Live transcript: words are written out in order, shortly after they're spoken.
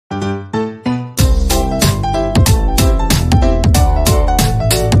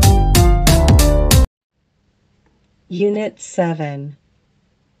Unit 7.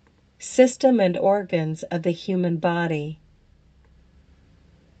 System and organs of the human body.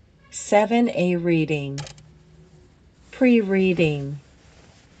 7A reading. Pre-reading.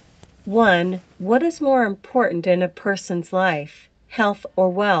 1. What is more important in a person's life, health or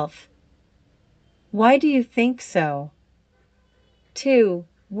wealth? Why do you think so? 2.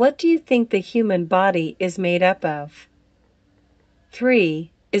 What do you think the human body is made up of?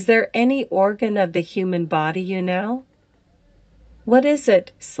 3. Is there any organ of the human body you know? What is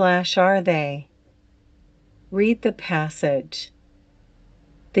it/are they? Read the passage.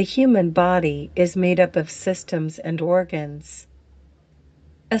 The human body is made up of systems and organs.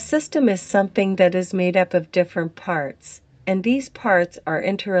 A system is something that is made up of different parts, and these parts are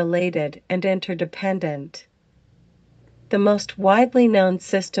interrelated and interdependent. The most widely known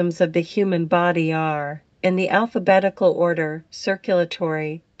systems of the human body are, in the alphabetical order,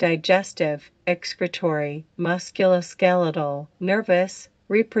 circulatory, digestive, excretory, musculoskeletal, nervous,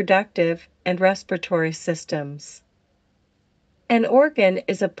 reproductive, and respiratory systems. An organ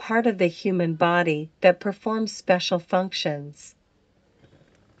is a part of the human body that performs special functions.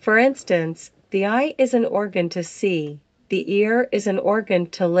 For instance, the eye is an organ to see, the ear is an organ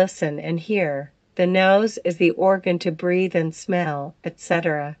to listen and hear, the nose is the organ to breathe and smell,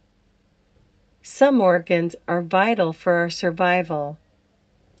 etc. Some organs are vital for our survival.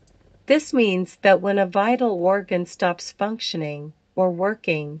 This means that when a vital organ stops functioning or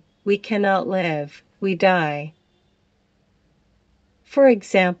working, we cannot live, we die. For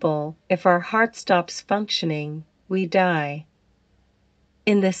example, if our heart stops functioning, we die.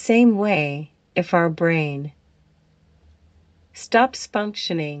 In the same way, if our brain stops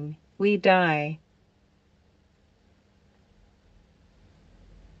functioning, we die.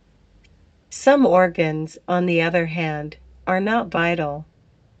 Some organs, on the other hand, are not vital.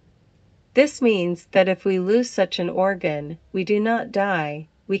 This means that if we lose such an organ, we do not die,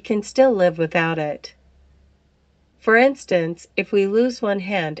 we can still live without it. For instance, if we lose one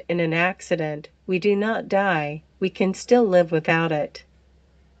hand in an accident, we do not die, we can still live without it.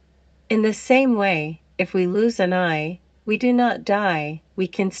 In the same way, if we lose an eye, we do not die, we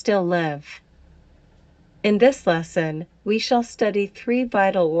can still live. In this lesson, we shall study 3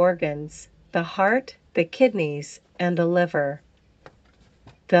 vital organs: the heart, the kidneys, and the liver.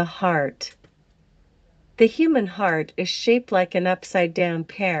 The heart. The human heart is shaped like an upside-down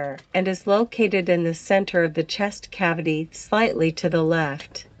pear and is located in the center of the chest cavity slightly to the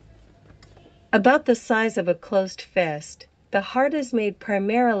left. About the size of a closed fist, the heart is made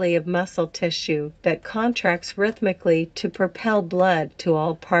primarily of muscle tissue that contracts rhythmically to propel blood to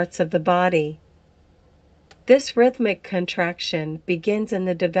all parts of the body. This rhythmic contraction begins in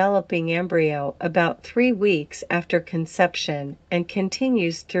the developing embryo about 3 weeks after conception and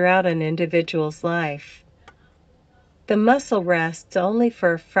continues throughout an individual's life. The muscle rests only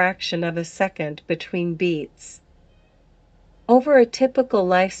for a fraction of a second between beats. Over a typical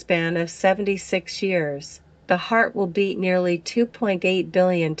lifespan of 76 years, the heart will beat nearly 2.8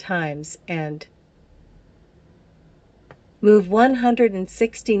 billion times and move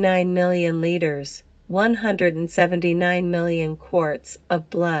 169 million liters, 179 million quarts of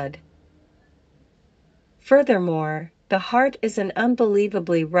blood. Furthermore, the heart is an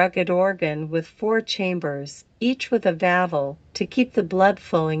unbelievably rugged organ with 4 chambers, each with a valve, to keep the blood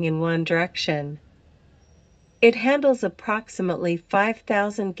flowing in one direction. It handles approximately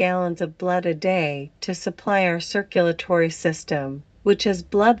 5,000 gallons of blood a day to supply our circulatory system, which has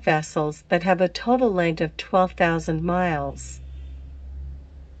blood vessels that have a total length of 12,000 miles.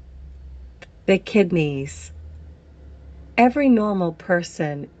 The kidneys. Every normal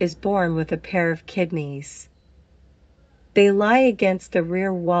person is born with a pair of kidneys. They lie against the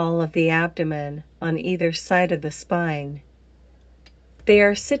rear wall of the abdomen on either side of the spine. They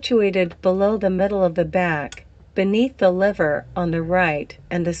are situated below the middle of the back, beneath the liver on the right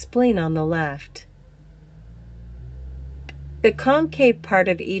and the spleen on the left. The concave part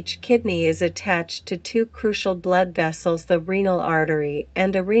of each kidney is attached to 2 crucial blood vessels, the renal artery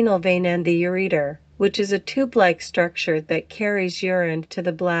and the renal vein, and the ureter, which is a tube-like structure that carries urine to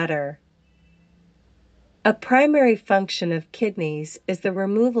the bladder. A primary function of kidneys is the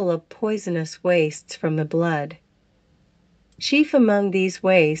removal of poisonous wastes from the blood. Chief among these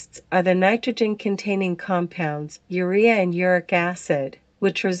wastes are the nitrogen-containing compounds urea and uric acid,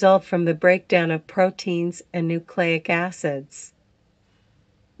 which result from the breakdown of proteins and nucleic acids.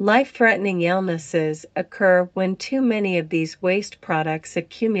 Life-threatening illnesses occur when too many of these waste products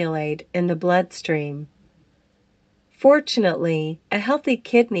accumulate in the bloodstream. Fortunately, a healthy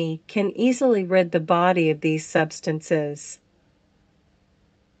kidney can easily rid the body of these substances.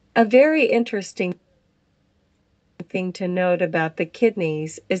 A very interesting thing to note about the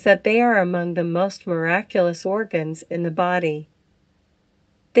kidneys is that they are among the most miraculous organs in the body.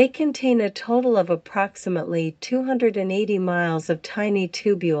 They contain a total of approximately 280 miles of tiny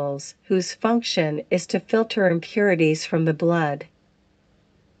tubules whose function is to filter impurities from the blood.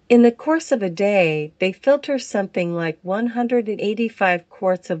 In the course of a day, they filter something like 185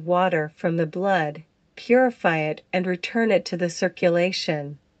 quarts of water from the blood, purify it, and return it to the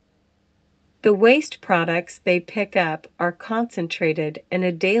circulation. The waste products they pick up are concentrated in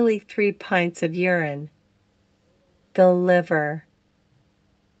a daily 3 pints of urine. The liver.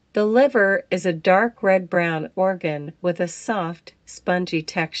 The liver is a dark red-brown organ with a soft, spongy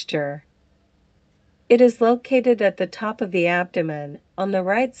texture. It is located at the top of the abdomen, on the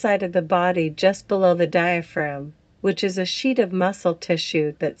right side of the body just below the diaphragm, which is a sheet of muscle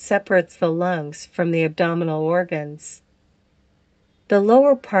tissue that separates the lungs from the abdominal organs. The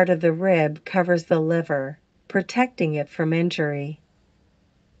lower part of the rib covers the liver, protecting it from injury.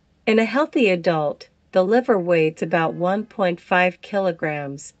 In a healthy adult, the liver weighs about 1.5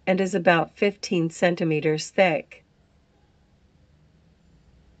 kilograms and is about 15 centimeters thick.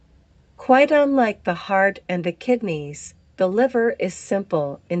 Quite unlike the heart and the kidneys, the liver is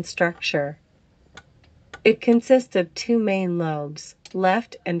simple in structure. It consists of 2 main lobes,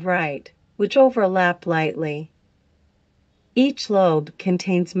 left and right, which overlap lightly. Each lobe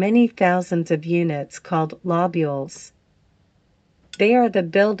contains many thousands of units called lobules. They are the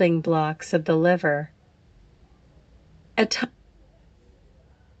building blocks of the liver. A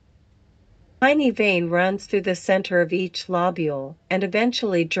tiny vein runs through the center of each lobule and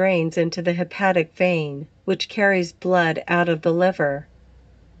eventually drains into the hepatic vein, which carries blood out of the liver.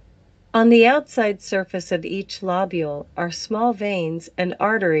 On the outside surface of each lobule are small veins and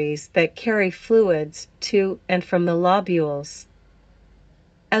arteries that carry fluids to and from the lobules.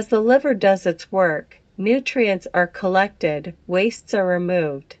 As the liver does its work, nutrients are collected, wastes are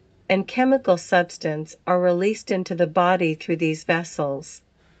removed, and chemical substances are released into the body through these vessels.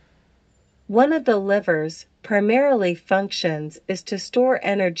 One of the liver's primarily functions is to store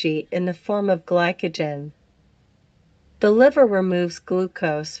energy in the form of glycogen. The liver removes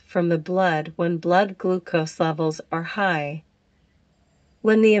glucose from the blood when blood glucose levels are high.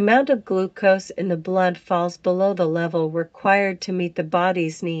 When the amount of glucose in the blood falls below the level required to meet the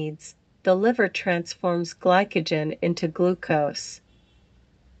body's needs, the liver transforms glycogen into glucose.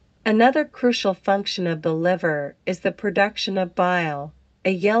 Another crucial function of the liver is the production of bile,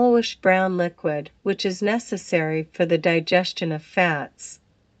 a yellowish-brown liquid which is necessary for the digestion of fats.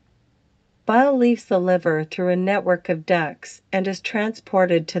 Bile leaves the liver through a network of ducts and is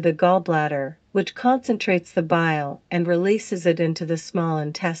transported to the gallbladder, which concentrates the bile and releases it into the small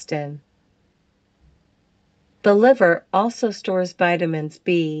intestine. The liver also stores vitamins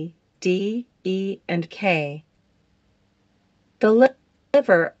B, D, E, and K. The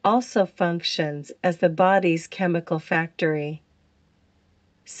liver also functions as the body's chemical factory.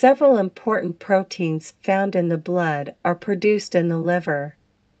 Several important proteins found in the blood are produced in the liver.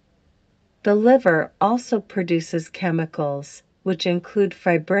 The liver also produces chemicals, which include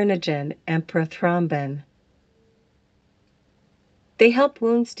fibrinogen and prothrombin. They help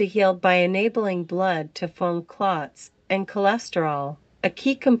wounds to heal by enabling blood to form clots, and cholesterol, a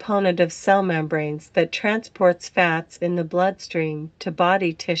key component of cell membranes that transports fats in the bloodstream to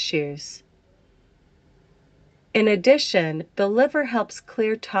body tissues. In addition, the liver helps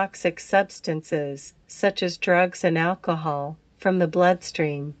clear toxic substances, such as drugs and alcohol, from the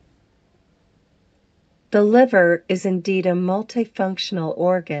bloodstream. The liver is indeed a multifunctional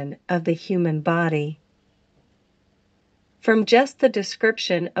organ of the human body. From just the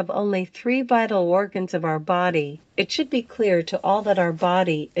description of only 3 vital organs of our body, it should be clear to all that our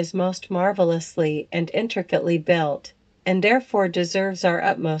body is most marvelously and intricately built, and therefore deserves our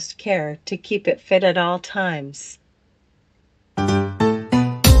utmost care to keep it fit at all times.